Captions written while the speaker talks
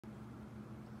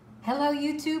Hello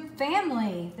YouTube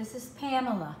family, this is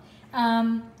Pamela.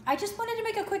 I just wanted to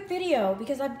make a quick video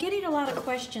because I'm getting a lot of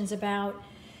questions about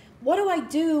what do I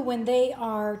do when they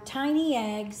are tiny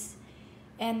eggs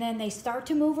and then they start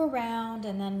to move around,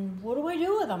 and then what do I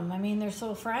do with them? I mean, they're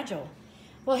so fragile.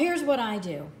 Well, here's what I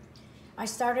do. I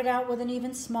started out with an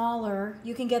even smaller.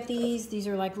 You can get these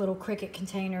are like little cricket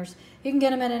containers. You can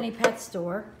get them at any pet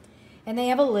store, and they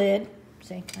have a lid.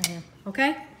 See, right here,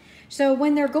 okay? So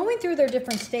when they're going through their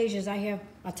different stages, I have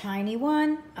a tiny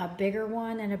one, a bigger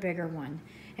one, and a bigger one.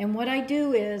 And what I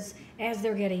do is, as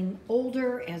they're getting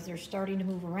older, as they're starting to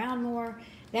move around more,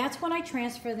 that's when I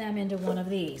transfer them into one of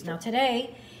these. Now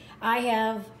today,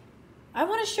 I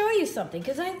want to show you something,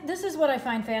 because this is what I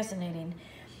find fascinating.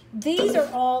 These are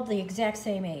all the exact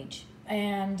same age.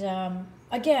 And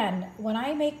again, when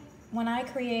I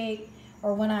create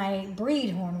or when I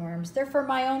breed hornworms, they're for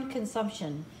my own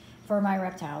consumption. For my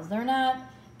reptiles. They're not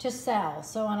to sell.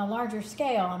 So on a larger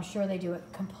scale, I'm sure they do it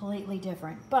completely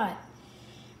different. But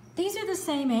these are the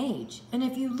same age. And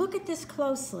if you look at this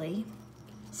closely,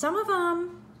 some of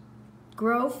them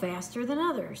grow faster than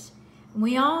others.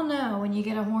 We all know when you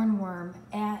get a hornworm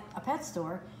at a pet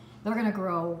store, they're going to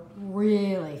grow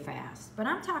really fast. But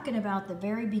I'm talking about the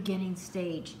very beginning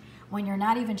stage when you're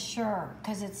not even sure,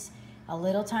 because it's a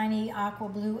little tiny aqua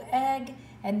blue egg,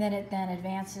 and then it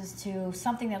advances to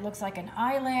something that looks like an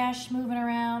eyelash moving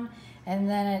around, and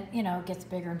then it gets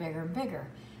bigger and bigger and bigger.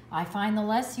 I find the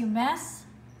less you mess,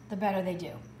 the better they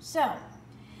do. So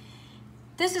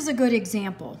this is a good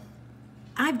example.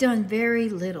 I've done very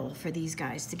little for these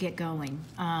guys to get going.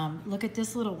 Look at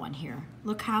this little one here.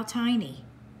 Look how tiny.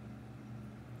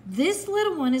 This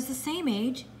little one is the same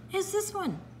age as this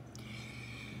one.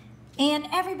 And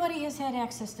everybody has had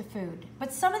access to food,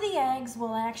 but some of the eggs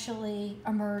will actually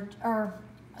emerge, or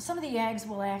some of the eggs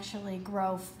will actually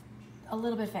grow a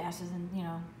little bit faster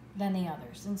than the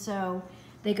others. And so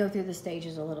they go through the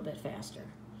stages a little bit faster.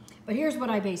 But here's what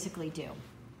I basically do.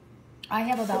 I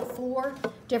have about 4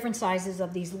 different sizes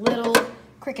of these little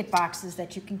cricket boxes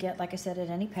that you can get, like I said, at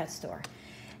any pet store.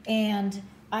 And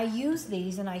I use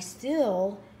these, and I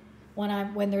still,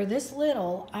 when they're this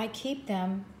little, I keep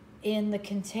them in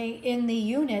the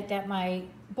unit that my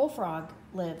bullfrog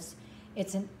lives.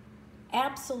 It's an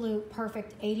absolute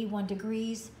perfect 81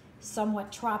 degrees,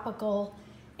 somewhat tropical,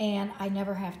 and I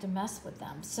never have to mess with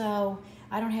them. So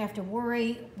I don't have to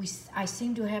worry. I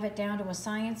seem to have it down to a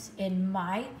science in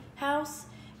my house,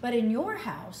 but in your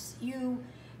house, you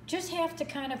just have to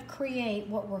kind of create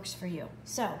what works for you.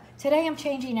 So today I'm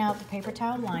changing out the paper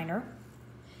towel liner,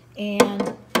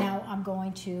 and now I'm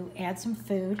going to add some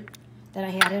food that I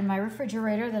had in my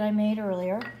refrigerator that I made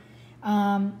earlier.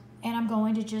 And I'm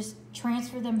going to just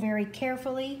transfer them very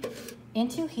carefully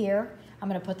into here. I'm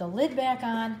gonna put the lid back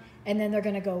on, and then they're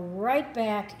gonna go right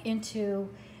back into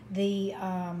the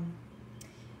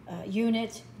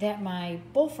unit that my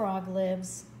bullfrog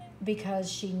lives, because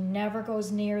she never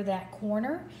goes near that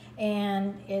corner.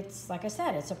 And it's, like I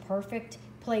said, it's a perfect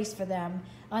place for them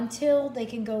until they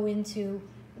can go into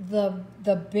the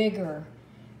bigger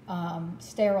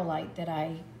sterilite that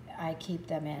I keep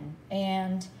them in.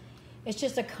 And it's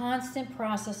just a constant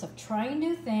process of trying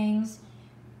new things,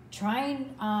 I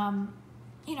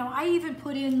even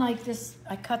put in like this,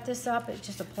 I cut this up, it's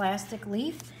just a plastic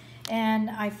leaf, and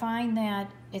I find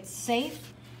that it's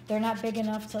safe. They're not big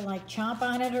enough to like chomp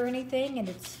on it or anything, and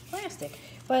it's plastic,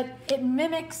 but it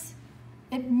mimics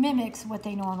what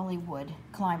they normally would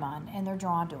climb on, and they're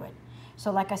drawn to it. So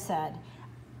like I said,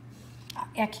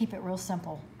 I keep it real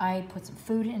simple. I put some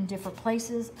food in different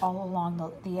places all along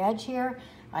the edge here.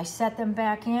 I set them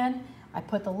back in, I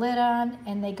put the lid on,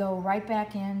 and they go right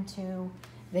back into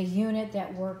the unit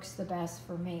that works the best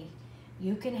for me.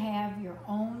 You can have your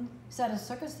own set of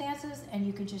circumstances, and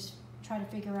you can just try to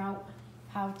figure out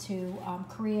how to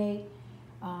create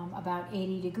about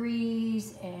 80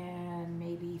 degrees and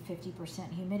maybe 50%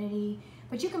 humidity,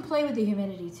 but you can play with the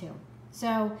humidity too.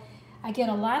 So I get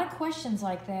a lot of questions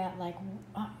like that, like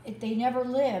if they never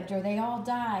lived or they all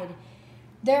died.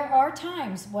 There are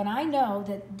times when I know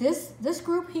that this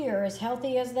group here, as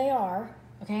healthy as they are,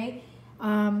 okay,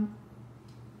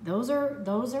 those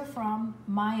are from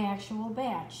my actual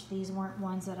batch. These weren't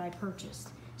ones that I purchased.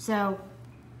 So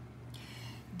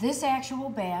this actual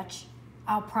batch,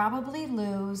 I'll probably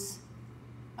lose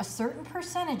a certain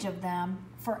percentage of them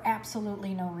for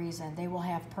absolutely no reason. They will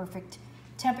have perfect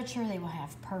temperature, they will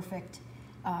have perfect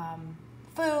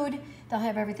food, they'll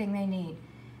have everything they need.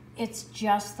 It's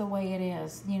just the way it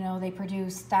is. They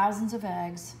produce thousands of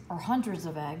eggs, or hundreds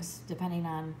of eggs, depending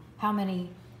on how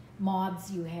many moths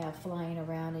you have flying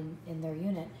around in their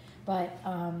unit. But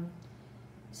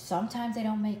Sometimes they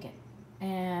don't make it.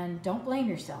 And don't blame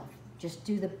yourself. Just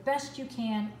do the best you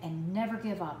can and never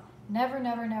give up. Never,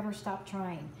 never, never stop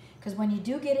trying. Because when you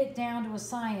do get it down to a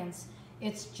science,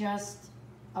 it's just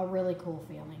a really cool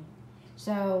feeling.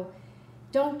 So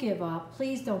don't give up.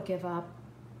 Please don't give up.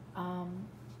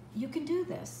 You can do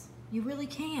this. You really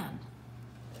can.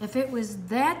 If it was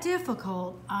that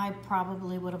difficult, I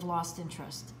probably would have lost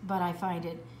interest. But I find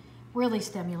it really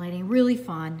stimulating, really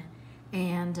fun.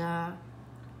 And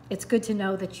it's good to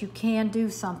know that you can do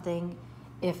something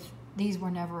if these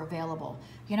were never available.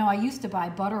 You know, I used to buy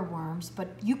butter worms, but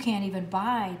you can't even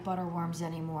buy butter worms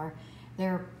anymore.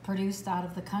 They're produced out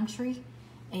of the country,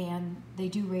 and they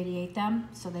do radiate them,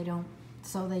 so that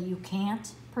you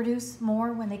can't produce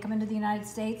more when they come into the United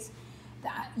States.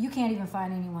 You can't even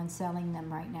find anyone selling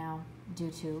them right now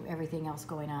due to everything else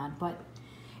going on. But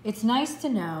it's nice to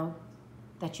know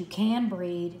that you can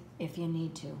breed if you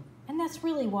need to. And that's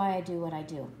really why I do what I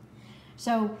do.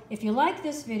 So if you like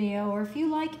this video, or if you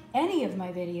like any of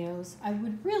my videos, I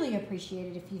would really appreciate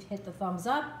it if you'd hit the thumbs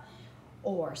up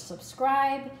or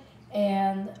subscribe,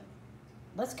 and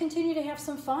let's continue to have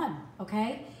some fun,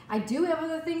 okay? I do have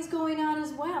other things going on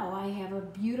as well. I have a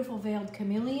beautiful veiled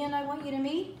chameleon I want you to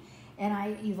meet,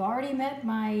 and you've already met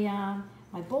my,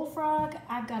 my bullfrog.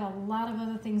 I've got a lot of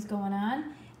other things going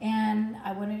on, and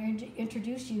I want to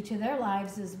introduce you to their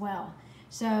lives as well.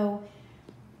 So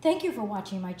thank you for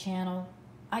watching my channel.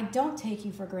 I don't take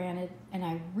you for granted, and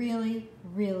I really,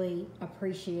 really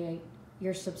appreciate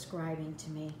your subscribing to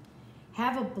me.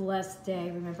 Have a blessed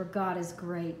day. Remember, God is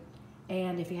great.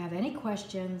 And if you have any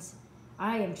questions,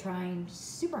 I am trying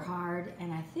super hard,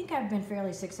 and I think I've been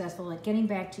fairly successful at getting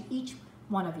back to each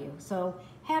one of you. So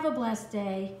have a blessed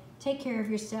day. Take care of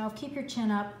yourself. Keep your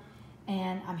chin up,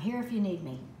 and I'm here if you need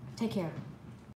me. Take care.